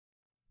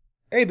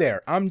Hey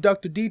there, I'm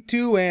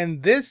DoctorDtwo,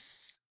 and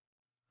this,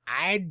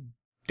 I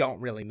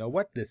don't really know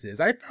what this is.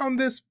 I found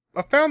this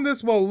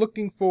while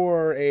looking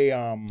for a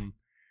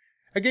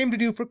game to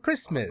do for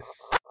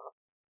Christmas.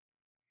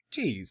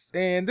 Jeez,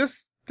 and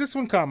this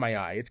one caught my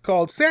eye. It's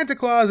called Santa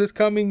Claus is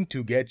Coming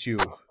to Get You.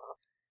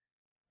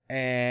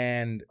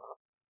 And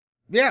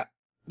yeah,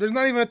 there's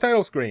not even a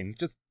title screen.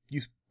 Just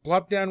you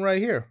plop down right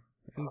here,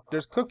 and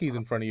there's cookies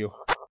in front of you.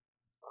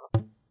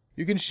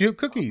 You can shoot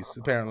cookies,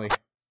 apparently.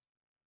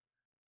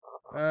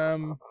 I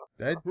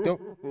don't...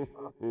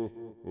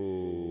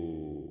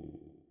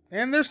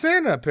 And there's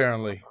Santa,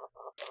 apparently.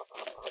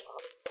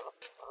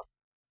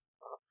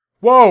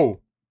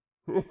 Whoa!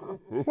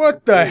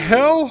 What the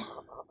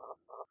hell?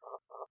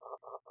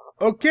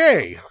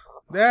 Okay,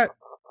 that...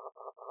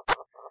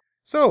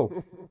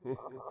 So,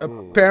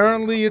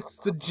 apparently it's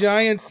the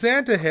giant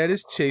Santa head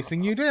is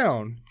chasing you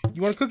down.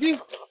 You want a cookie?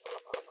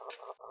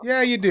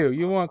 Yeah, you do.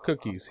 You want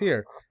cookies.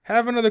 Here,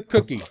 have another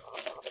cookie.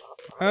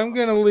 I'm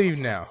gonna leave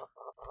now.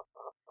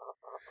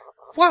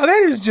 Wow,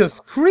 that is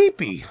just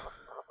creepy. It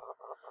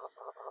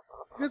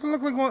doesn't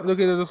look like one. Look,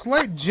 there's a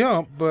slight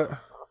jump, but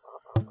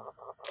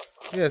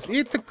yes,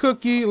 eat the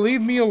cookie,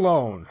 leave me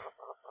alone.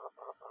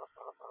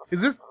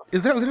 Is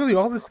that literally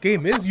all this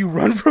game is? You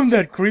run from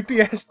that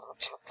creepy ass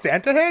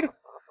Santa head?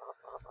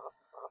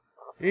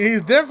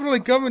 He's definitely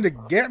coming to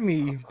get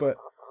me, but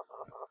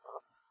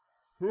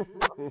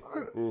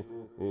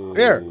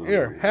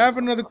here, have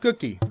another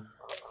cookie.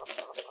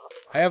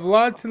 I have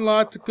lots and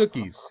lots of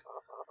cookies.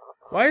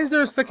 Why is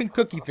there a second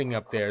cookie thing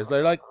up there? Is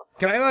there like,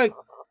 can I like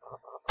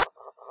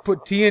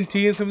put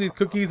TNT in some of these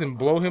cookies and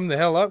blow him the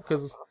hell up?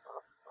 Because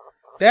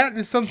that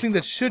is something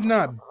that should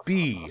not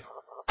be.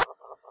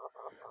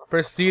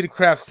 Press C to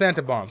craft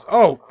Santa bombs.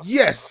 Oh,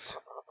 yes!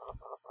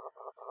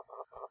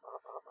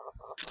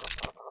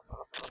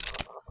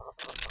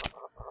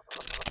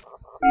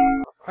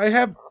 I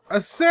have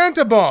a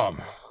Santa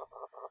bomb!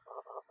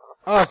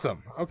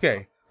 Awesome.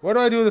 Okay. What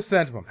do I do with a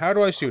Santa bomb? How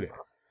do I shoot it?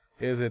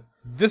 Is it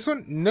this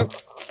one? Nope.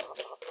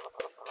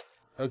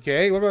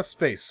 Okay, what about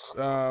space?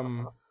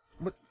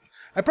 What?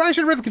 I probably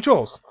should have read the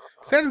controls.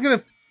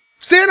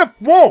 Santa!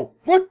 Whoa!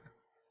 What?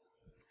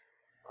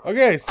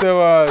 Okay,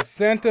 so,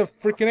 Santa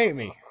freaking ate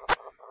me.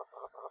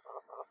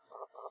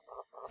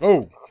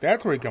 Oh,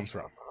 that's where he comes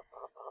from.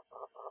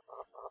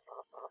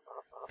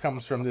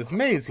 Comes from this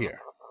maze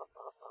here.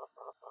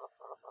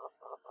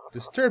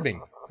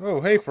 Disturbing.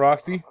 Oh, hey,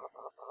 Frosty.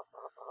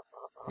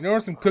 You know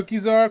where some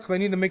cookies are? Because I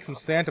need to make some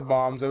Santa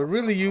bombs. I would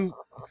really use...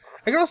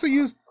 I could also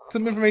use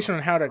some information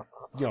on how to,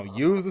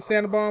 use the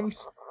Santa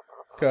bombs.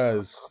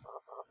 Because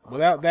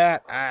without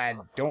that, I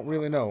don't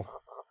really know.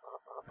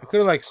 I could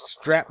have, like,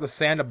 strapped the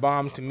Santa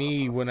bomb to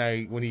me when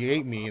he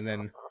ate me, and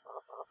then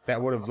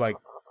that would have, like,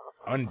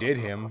 undid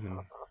him. And...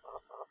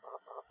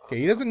 Okay,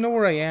 he doesn't know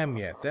where I am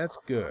yet. That's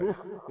good.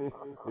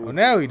 Well,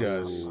 now he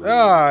does.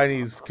 Ah, and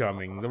he's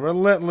coming. The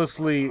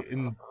relentlessly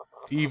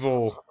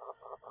evil...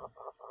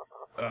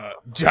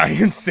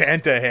 giant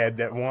Santa head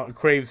that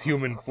craves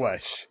human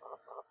flesh.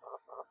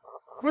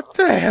 What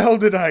the hell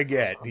did I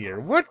get here?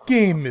 What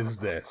game is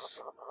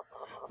this?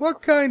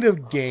 What kind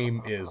of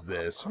game is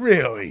this?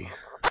 Really?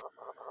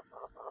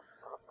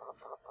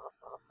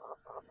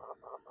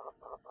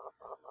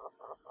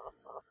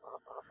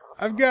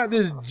 I've got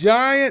this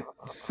giant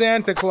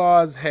Santa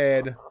Claus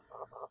head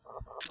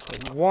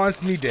that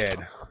wants me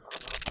dead.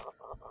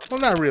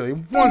 Well, not really.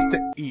 Wants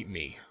to eat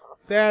me.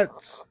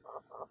 That's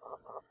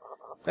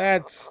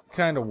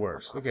kind of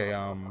worse. Okay,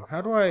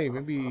 how do I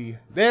maybe...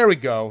 There we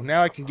go.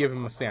 Now I can give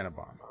him a Santa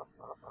bomb.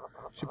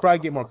 Should probably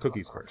get more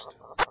cookies first.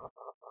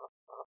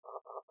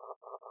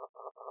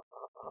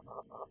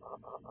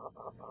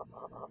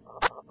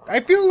 I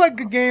feel like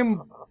a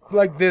game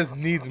like this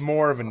needs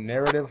more of a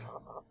narrative.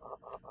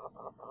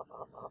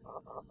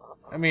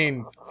 I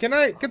mean,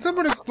 can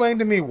someone explain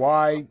to me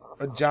why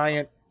a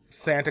giant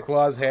Santa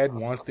Claus head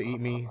wants to eat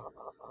me?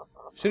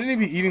 Shouldn't he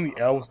be eating the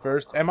elves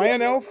first? Am I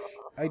an elf?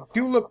 I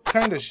do look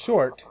kind of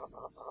short.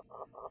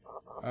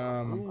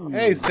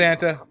 Hey,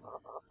 Santa.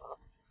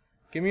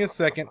 Give me a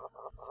second.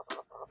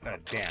 Oh,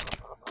 damn.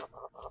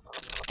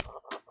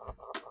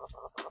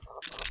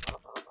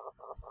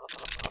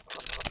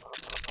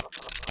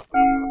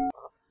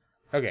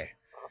 Okay.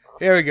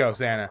 Here we go,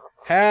 Santa.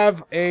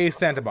 Have a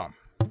Santa bomb.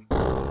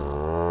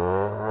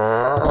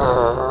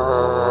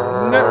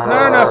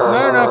 Not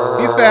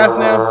enough. He's fast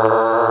now.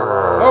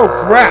 Oh,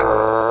 crap.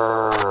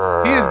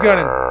 He is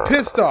getting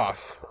pissed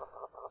off.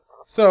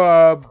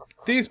 So,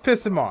 these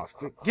piss him off.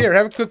 Here,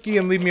 have a cookie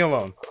and leave me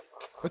alone.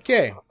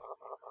 Okay.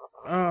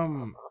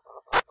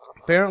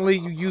 Apparently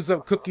you use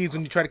up cookies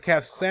when you try to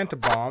cast Santa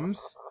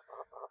bombs.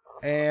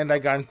 And I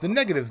got into the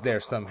negatives there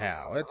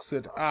somehow. That's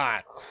it.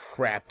 Ah,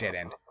 crap, dead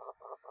end.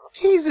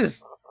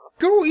 Jesus!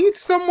 Go eat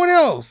someone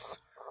else!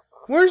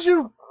 Where's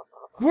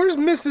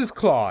Mrs.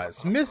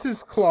 Claus?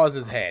 Mrs.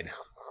 Claus's head.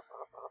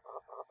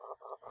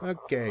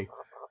 Okay.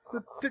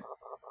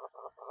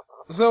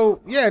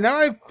 So, yeah,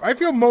 now I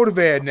feel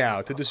motivated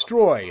now to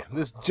destroy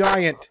this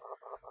giant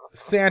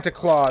Santa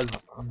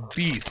Claus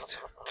beast.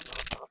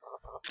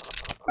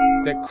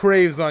 that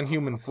craves on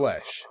human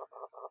flesh.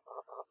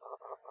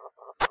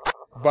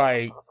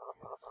 By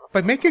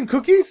making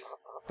cookies?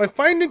 By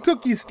finding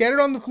cookies scattered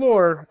on the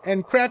floor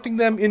and crafting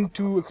them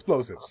into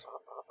explosives.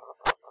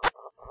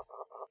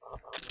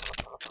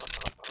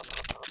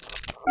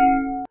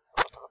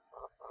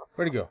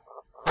 Where'd he go?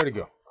 Where'd he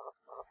go?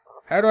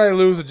 How do I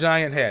lose a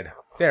giant head?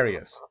 There he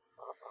is.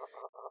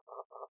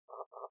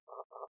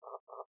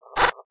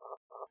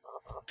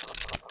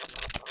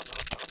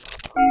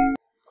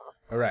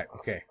 Alright,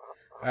 okay.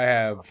 I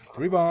have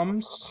 3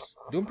 bombs.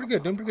 Doing pretty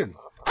good, doing pretty good.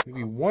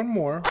 Maybe one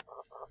more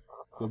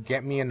will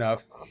get me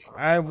enough.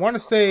 I want to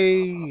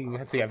say...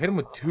 Let's see, I've hit him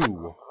with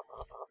 2.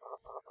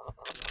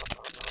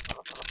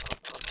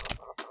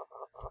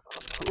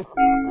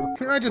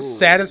 Couldn't I just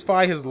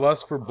satisfy his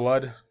lust for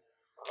blood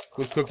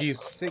with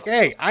cookies? Like,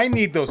 hey, I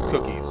need those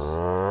cookies.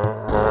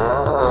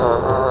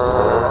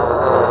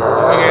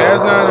 Okay,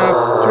 that's not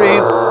enough.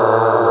 Trees.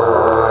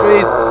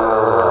 Trees.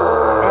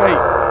 Hey.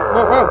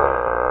 Whoa,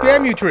 whoa.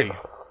 Damn you, tree.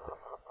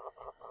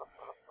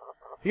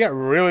 He got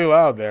really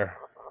loud there.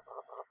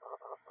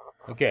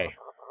 Okay.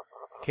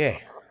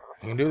 Okay.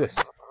 I can do this.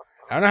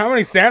 I don't know how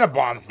many Santa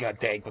bombs it's gonna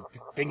take, but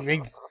this thing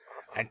means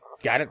I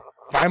gotta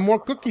find more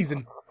cookies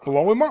and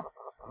blow him up.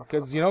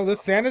 Because, you know,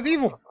 this Santa's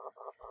evil.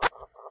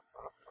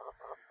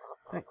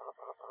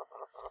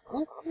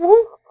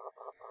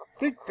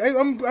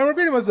 I'm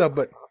repeating myself,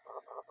 but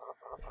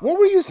what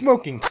were you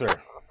smoking,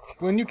 sir,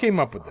 when you came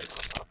up with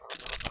this?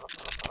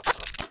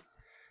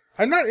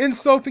 I'm not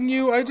insulting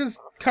you, I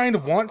just kind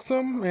of want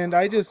some, and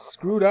I just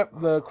screwed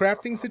up the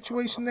crafting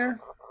situation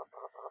there.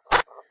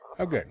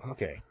 Oh, good,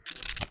 okay.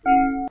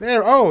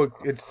 There, oh,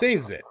 it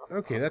saves it.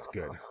 Okay, that's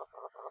good.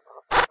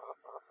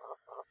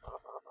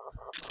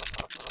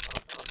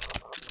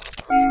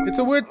 It's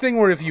a weird thing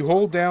where if you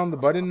hold down the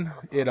button,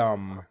 it,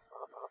 not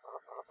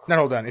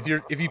hold down. If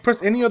you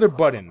press any other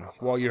button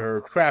while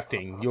you're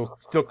crafting, you'll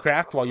still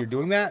craft while you're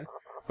doing that.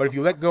 But if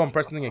you let go and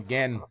press something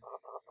again,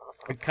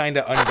 it kind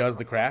of undoes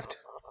the craft.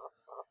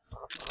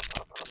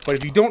 But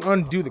if you don't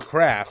undo the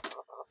craft,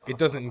 it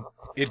doesn't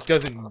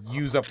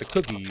use up the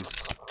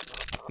cookies.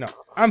 No,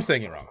 I'm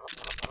saying it wrong.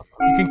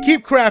 You can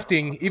keep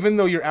crafting even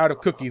though you're out of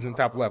cookies in the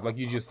top left, like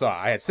you just saw.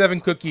 I had 7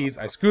 cookies,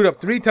 I screwed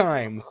up 3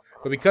 times,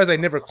 but because I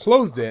never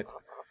closed it,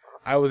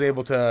 I was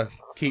able to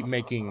keep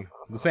making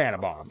the Santa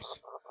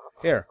bombs.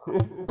 Here.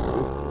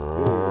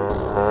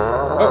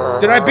 Oh,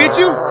 did I beat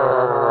you?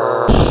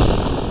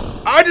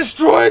 I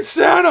destroyed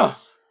Santa!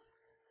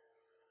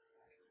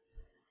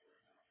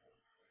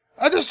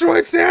 I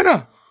destroyed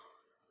Santa!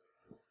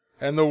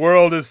 And the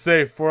world is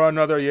safe for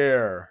another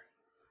year.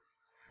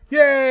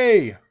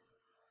 Yay!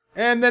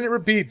 And then it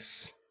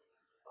repeats.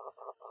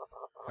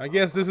 I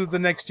guess this is the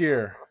next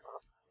year.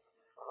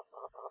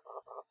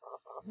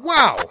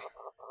 Wow!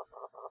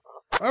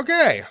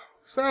 Okay,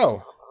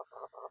 so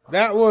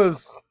that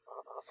was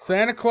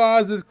Santa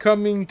Claus is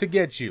coming to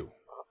get you.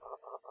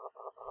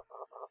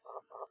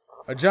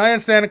 A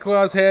giant Santa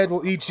Claus head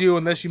will eat you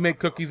unless you make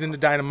cookies into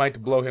dynamite to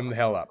blow him the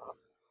hell up.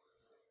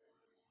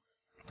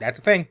 That's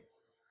a thing.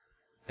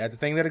 That's a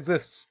thing that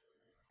exists.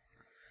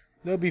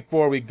 Now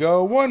before we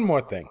go, one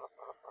more thing.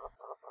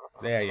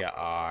 There you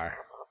are.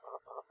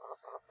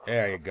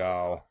 There you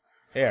go.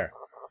 Here.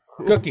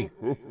 Cookie.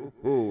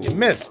 You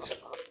missed.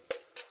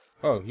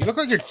 Oh, you look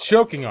like you're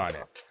choking on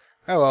it.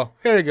 Oh well,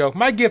 here you go.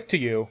 My gift to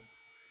you.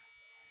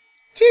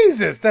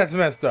 Jesus, that's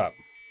messed up.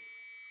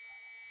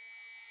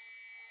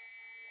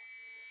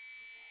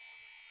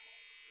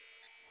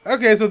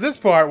 Okay, so this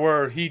part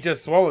where he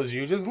just swallows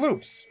you just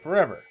loops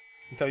forever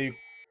until you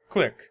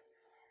click.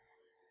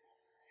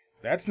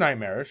 That's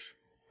nightmarish.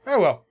 Oh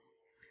well.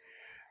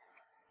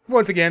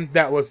 Once again,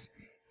 that was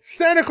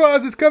Santa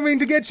Claus is coming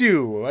to get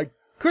you. A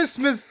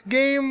Christmas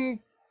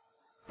game,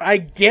 I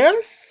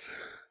guess?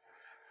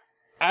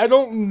 I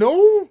don't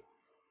know.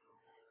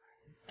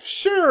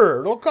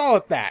 Sure, we'll call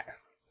it that.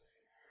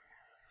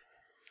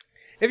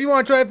 If you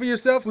want to try it for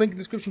yourself, link in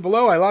the description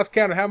below. I lost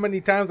count of how many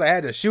times I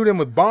had to shoot him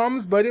with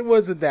bombs, but it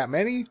wasn't that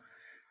many.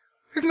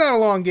 It's not a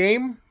long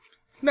game.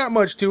 Not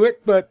much to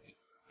it, but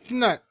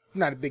not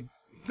a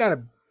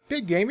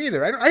big game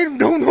either. I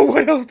don't know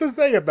what else to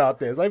say about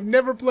this. I've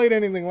never played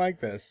anything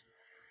like this.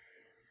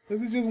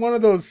 This is just one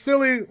of those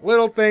silly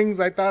little things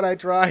I thought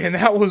I'd try, and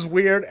that was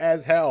weird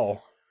as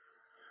hell.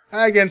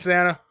 Hi again,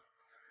 Santa.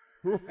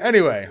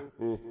 Anyway,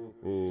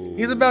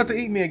 he's about to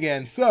eat me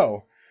again,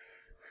 so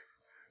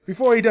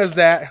before he does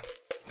that,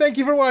 thank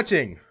you for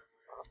watching.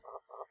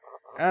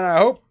 And I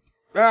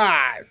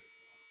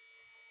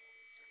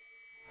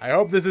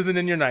hope this isn't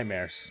in your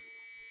nightmares.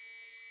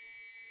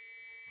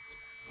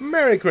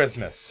 Merry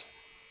Christmas.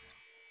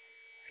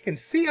 I can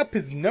see up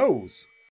his nose.